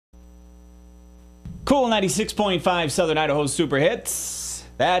Cool 96.5 Southern Idaho Super Hits.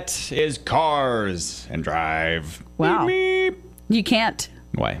 That is Cars and Drive. Wow. Beep, beep. You can't.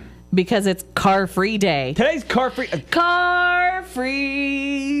 Why? Because it's car-free day. Today's car-free. Car-free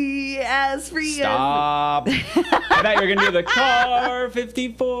as free Stop. I thought you were going to do the car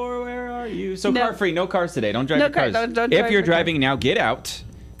 54. Where are you? So No. car-free. No cars today. Don't drive No your cars. don't if drive you're your car. driving now, get out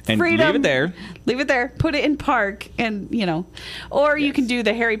and Freedom. leave it there. Leave it there. Put it in park and, or you can do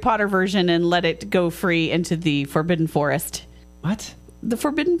the Harry Potter version and let it go free into the Forbidden Forest. What? The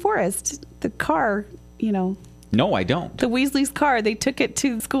Forbidden Forest. The car, No, I don't. the Weasley's car. They took it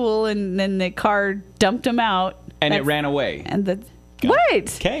to school and then the car dumped them out. And it ran away. And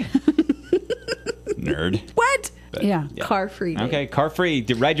what? Okay. Nerd. What? But, yeah, yeah. car free day. Okay, car free.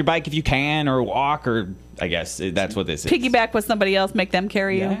 Ride your bike if you can, or walk, or I guess that's what this is. Piggyback with somebody else, make them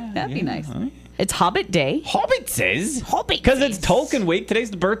carry you. Yeah, That'd be yeah. nice. All right. It's Hobbit Day. Hobbit says. Hobbit Because it's says. Tolkien week.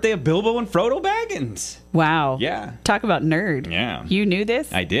 Today's the birthday of Bilbo and Frodo Baggins. Wow. Yeah. Talk about nerd. Yeah. You knew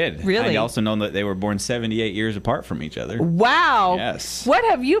this? I did. Really? I also know that they were born 78 years apart from each other. Wow. Yes. What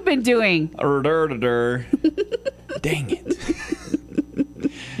have you been doing? Dang it.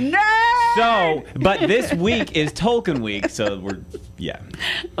 Nerd! So, but this week is Tolkien week, so yeah.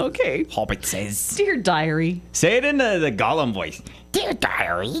 Okay. Hobbit says. Dear diary. Say it in the Gollum voice. Dear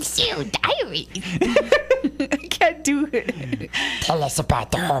diary, I can't do it. tell us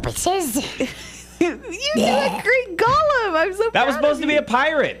about the Hobbitses. You did a great Gollum. I'm so That was proud supposed of to be you. a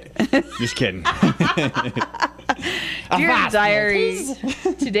pirate. Just kidding. Dear Avast, diary.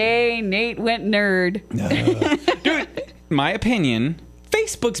 Today, Nate went nerd. Dude, my opinion,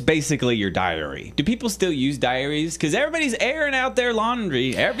 Facebook's basically your diary. Do people still use diaries? Because everybody's airing out their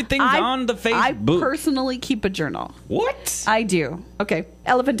laundry. Everything's on the I Facebook. personally keep a journal. What? I do. Okay.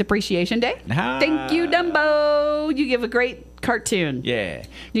 Elephant Appreciation Day. Ah. Thank you, Dumbo. You give a great cartoon. Yeah.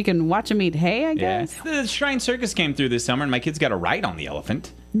 You can watch them eat hay, I Yeah. guess. The Shrine Circus came through this summer, and my kids got a ride on the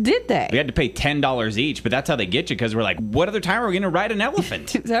elephant. Did they? We had to pay $10 each, but that's how they get you, because we're like, what other time are we going to ride an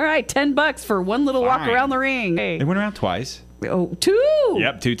elephant? It's all right. $10 for one little walk Fine. around the ring. They Hey. went around twice. Oh, two.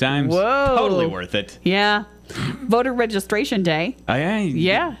 Yep, 2 times. Whoa. Totally worth it. Yeah. Voter Registration Day. Oh, yeah.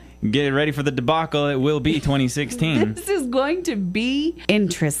 Yeah. Get ready for the debacle. It will be 2016. This is going to be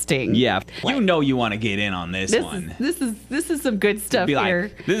interesting. Yeah. You know you want to get in on this one. This is some good stuff Be here.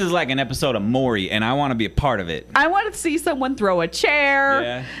 like, this is like an episode of Maury, and I want to be a part of it. I want to see someone throw a chair.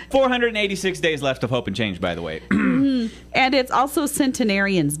 Yeah. 486 days left of hope and change, by the way. And it's also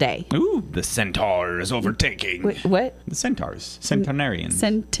Centenarians Day. Ooh, the centaur is overtaking. Wait, what? The centaurs. Centenarians.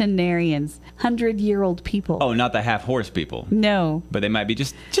 Centenarians. 100-year-old people. Oh, not the half horse people. No. But they might be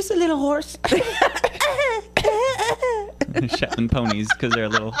just a little horse. Shetland ponies, because they're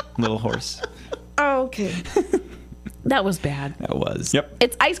a little horse. Okay. That was bad. That was. Yep.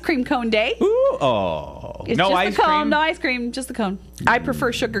 It's Ice Cream Cone Day. Ooh, oh. It's no just ice the cone. cream. No ice cream, just the cone. I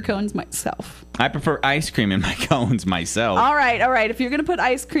prefer sugar cones myself. I prefer ice cream in my cones myself, All right. If you're going to put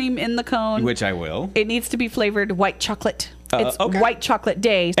ice cream in the cone, which I will. it needs to be flavored white chocolate. It's okay. white chocolate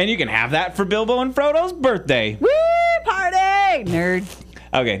day. And you can have that for Bilbo and Frodo's birthday. Woo! Party! Nerd.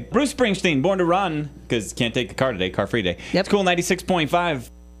 Okay, Bruce Springsteen, Born to Run, because can't take the car today, car free day. Yep. It's cool 96.5.